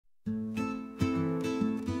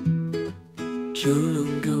聚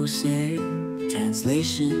龍舊社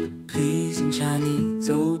Translation, please in Chinese.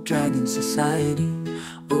 Old Dragon Society,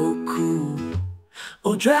 oh cool.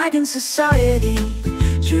 Old Dragon Society,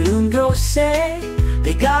 聚龍舊社.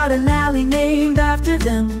 They got an alley named after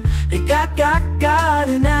them. They got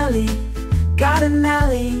an alley, got an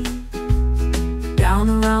alley. Down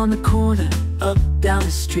around the corner, up down the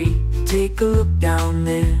street. Take a look down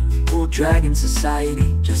there. Old Dragon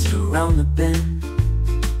Society, just around the bend.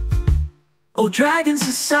 Old Dragon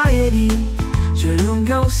Society, 聚龍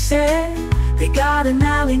舊社. They got an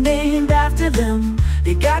alley named after them.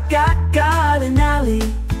 They got an alley,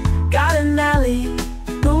 got an alley.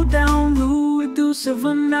 Go down Rue du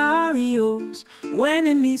Savonarios. When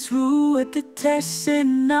it meets Rue de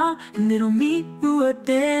Tessina, and it'll meet Rue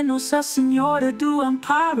de Nossa Senhora do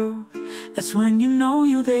Amparo. That's when you know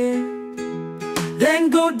you're there. Then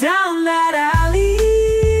go down that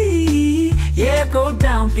alley. Yeah, go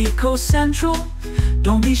down Beco Central.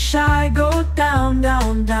 Don't be shy, go down,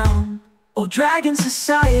 down, down. Old Dragon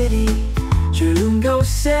Society, 聚龍舊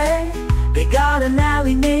社. They got an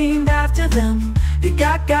alley named after them. They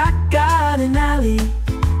got an alley,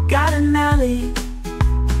 got an alley.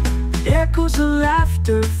 Echoes of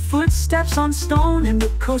laughter, footsteps on stone in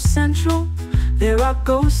Beco Central. There are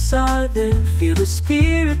ghosts out there. Feel the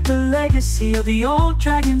spirit, the legacy of the Old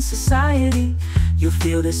Dragon Society. You'll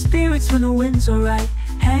feel the spirits when the winds are right,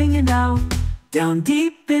 hanging out down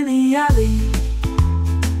deep in the alley.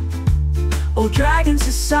 Old Dragon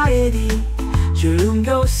Society, 聚龍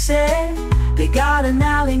舊社. They got an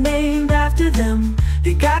alley named after them.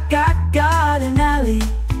 They got an alley,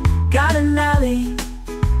 got an alley.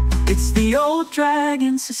 It's the Old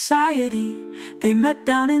Dragon Society. They met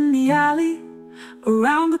down in the alley,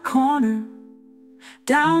 around the corner.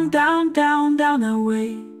 Down, down, down, down that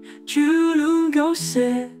way. 聚龍舊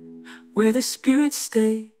社, where the spirits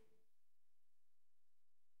stay.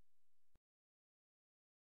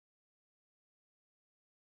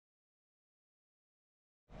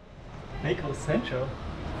 Beco Central.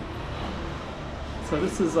 So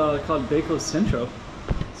this is called Beco Central.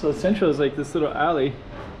 So Central is like this little alley.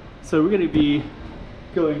 So we're going to be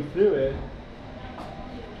going through it.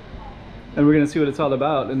 And we're going to see what it's all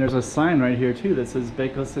about. And there's a sign right here too that says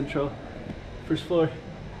Beco Central, first floor.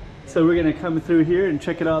 So we're going to come through here and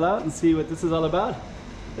check it all out and see what this is all about.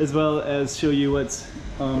 As well as show you what's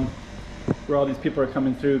where all these people are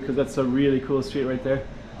coming through, because that's a really cool street right there.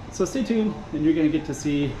 So stay tuned and you're going to get to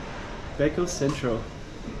see Beco Central.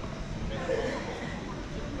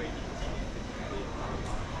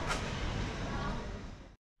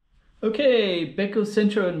 Okay, Beco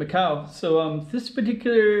Central in Macau. So this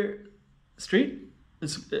particular street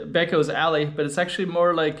is Beco's alley, but it's actually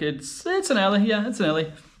more like it's an alley. Yeah, it's an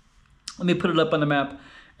alley. Let me put it up on the map.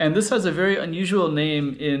 And this has a very unusual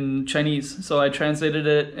name in Chinese. So I translated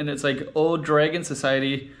it and it's like Old Dragon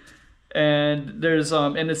Society. And there's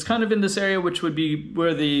and it's kind of in this area which would be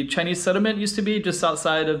where the Chinese settlement used to be, just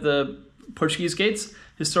outside of the Portuguese gates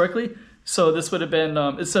historically. So this would have been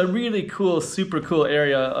it's a really cool, super cool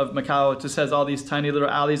area of Macau. It just has all these tiny little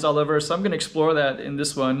alleys all over. So I'm going to explore that in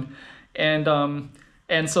this one.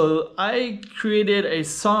 And so I created a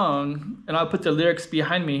song, and I'll put the lyrics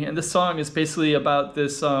behind me. And this song is basically about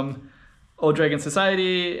this Old Dragon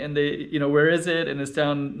Society, and they, you know, where is it? And it's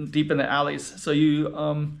down deep in the alleys. So you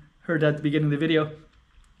heard that at the beginning of the video.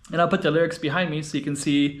 And I'll put the lyrics behind me so you can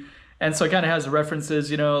see. And so it kind of has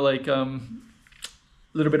references, you know, like a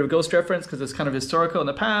little bit of a ghost reference because it's kind of historical in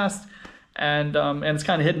the past. And it's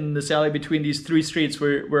kind of hidden in this alley between these three streets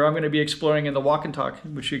where I'm going to be exploring in the walk and talk,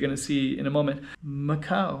 which you're going to see in a moment.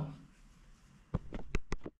 Macau.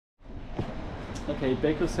 Okay,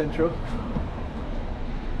 Beco Central.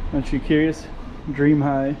 Aren't you curious? Dream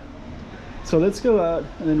high. So let's go out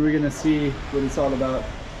and then we're going to see what it's all about.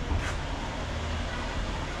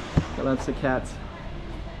 Got lots of cats.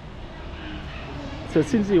 So as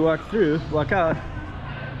soon as you walk out,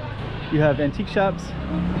 you have antique shops.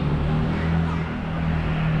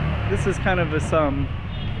 This is kind of this, I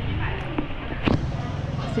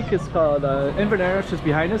think it's called Inverness, just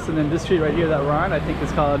behind us, and then this street right here that we're on, I think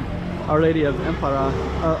it's called Our Lady of Amparo.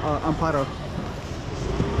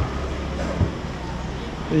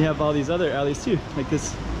 Then you have all these other alleys too, like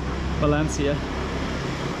this Valencia.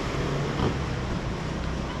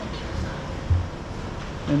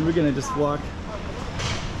 And we're gonna just walk.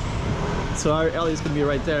 So our alley is gonna be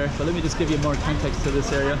right there, but let me just give you more context to this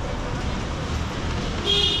area.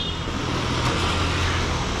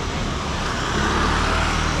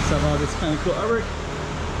 Have all this kind of cool artwork.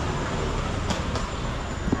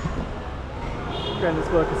 Grand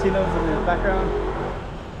Lisboa casinos in the background.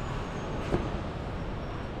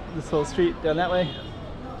 this whole street down that way.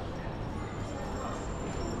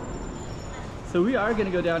 So we are going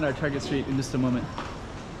to go down our target street in just a moment,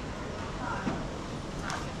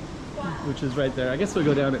 which is right there. I guess we'll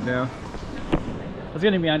go down it now. I was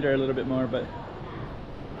going to meander a little bit more, but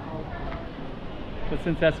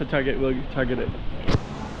since that's the target, we'll target it.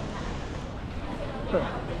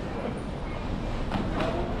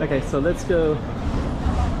 Okay, so let's go.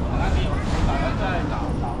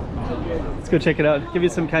 Let's go check it out. Give you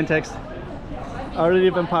some context. Our Lady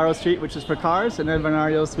of Amparo Street, which is for cars, and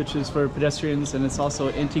Alvararios, which is for pedestrians, and it's also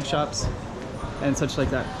antique shops and such like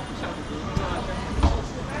that.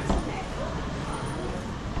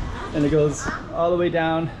 And it goes all the way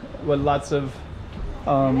down with lots of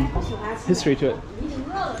history to it.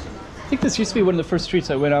 I think this used to be one of the first streets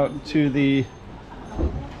that went out to the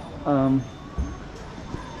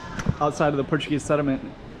outside of the Portuguese settlement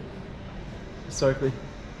historically.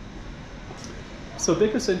 So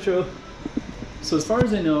Beco Centro, so as far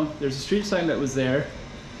as I know, there's a street sign that was there.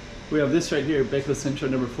 We have this right here, Beco Centro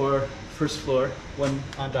number 4, first floor, 1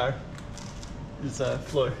 andar is a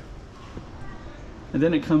floor. And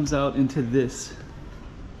then it comes out into this.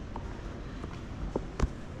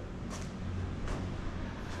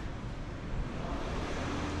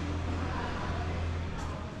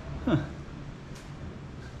 Huh.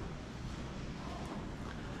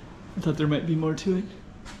 I thought there might be more to it.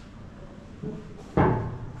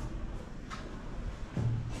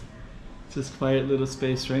 It's this quiet little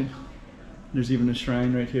space, right? There's even a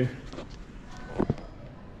shrine right here.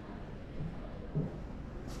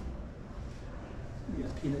 We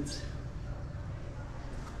got peanuts.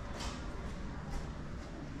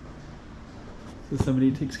 So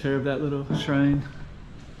somebody takes care of that little shrine.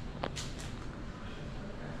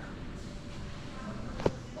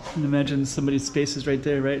 And imagine somebody's space is right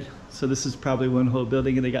there, right? So this is probably one whole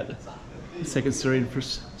building, and they got the second story and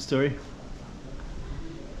first story.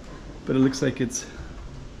 But it looks like it's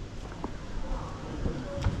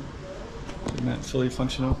not fully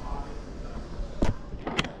functional.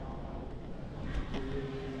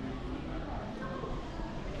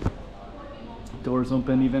 Doors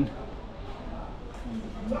open even.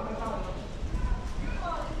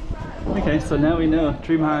 Okay, so now we know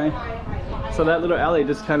Dream High. So that little alley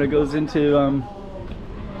just kind of goes into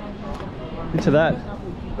that.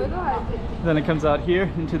 Then it comes out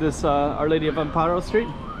here into this Our Lady of Amparo Street.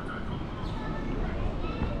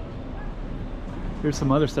 Here's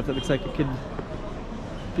some other stuff that looks like it could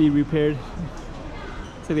be repaired.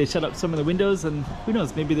 So they shut up some of the windows, and who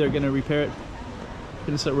knows, maybe they're gonna repair it.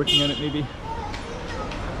 Gonna start working on it maybe.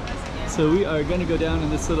 So we are gonna go down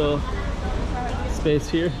in this little space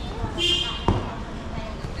here.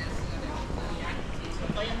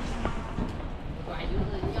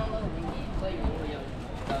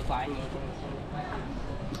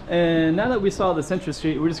 And now that we saw the Central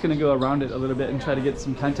Street, we're just gonna go around it a little bit and try to get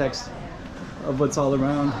some context of what's all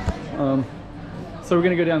around. So we're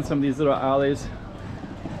gonna go down some of these little alleys.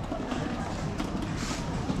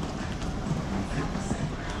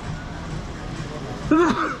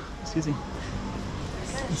 Excuse me.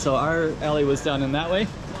 So our alley was down in that way,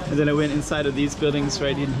 and then it went inside of these buildings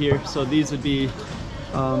right in here. So these would be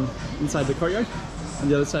inside the courtyard on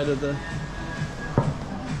the other side of the.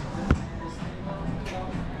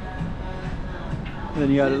 And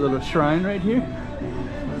then you got a little shrine right here.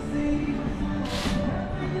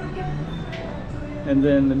 And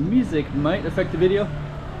then the music might affect the video,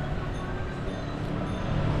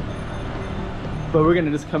 but we're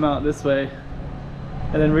gonna just come out this way,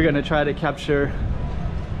 and then we're gonna try to capture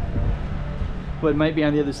what might be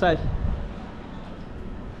on the other side.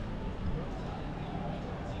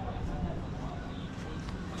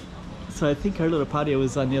 So I think our little patio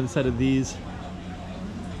is on the other side of these.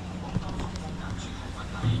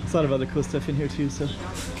 There's a lot of other cool stuff in here too, so this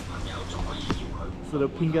little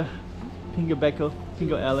Pinga Beco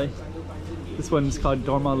alley. This one's called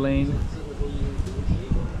Dorma Lane.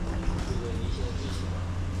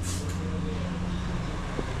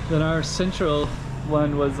 Then our central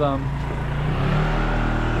one was on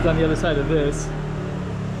the other side of this.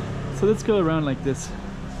 So let's go around like this.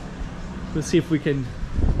 Let's see if we can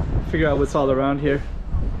figure out what's all around here.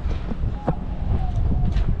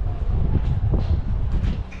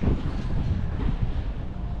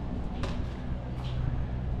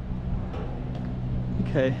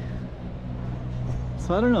 Okay,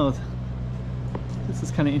 so I don't know, this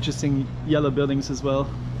is kind of interesting, yellow buildings as well.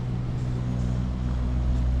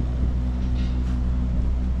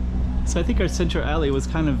 So I think our central alley was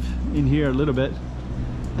kind of in here a little bit.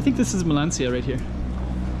 I think this is Melancia right here.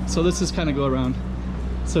 So let's just kind of go around.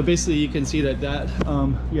 So basically you can see that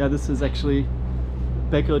yeah, this is actually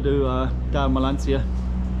Beco da Malancia.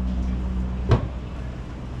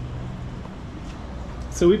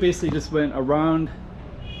 So we basically just went around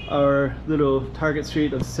our little target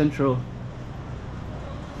street of Central.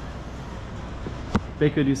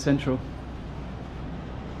 Beco do Central.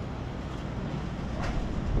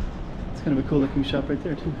 It's kind of a cool looking shop right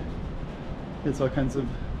there too. It's all kinds of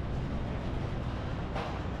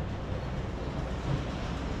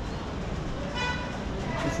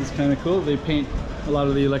this is kind of cool. They paint a lot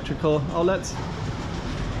of the electrical outlets.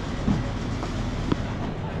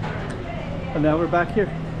 And now we're back here.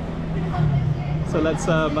 So that's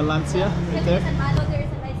Malancia right there. There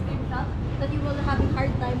is an ice cream shop that you will have a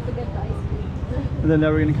hard time to get the ice cream. And then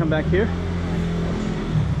now we're gonna come back here.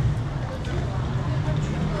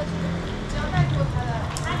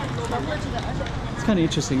 It's kind of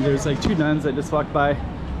interesting. There's like two nuns that just walked by.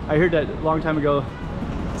 I heard that a long time ago.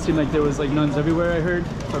 It seemed like there was like nuns everywhere. I heard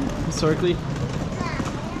from historically.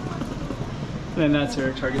 And then that's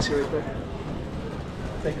our target here right there.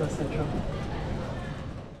 Beco Central.